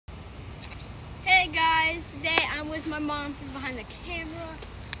guys, today I'm with my mom. She's behind the camera.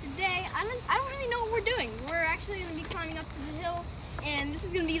 Today I don't really know what we're doing. We're actually gonna be climbing up to the hill, and this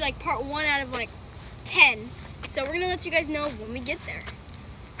is gonna be like part 1 out of like 10. So we're gonna let you guys know when we get there.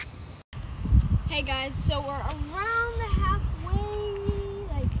 Hey guys, so we're around the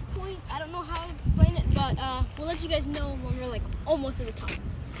halfway point. I don't know how to explain it, but we'll let you guys know when we're like almost at the top,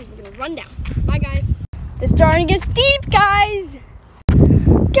 because we're gonna run down. Bye guys. It's starting to get steep, guys.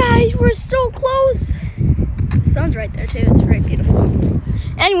 Guys, we're so close. The sun's right there too. It's very beautiful.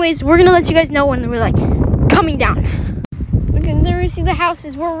 Anyways, we're gonna let you guys know when we're like coming down. Look, and there you see the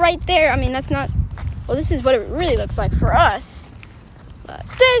houses. We're right there. I mean, that's not, well, this is what it really looks like for us, but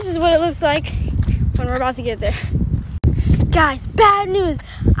this is what it looks like when we're about to get there. Guys, bad news.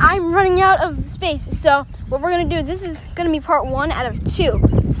 I'm running out of space. So what we're gonna do, this is gonna be part 1 out of 2.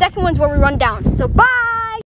 The second one's where we run down. So bye.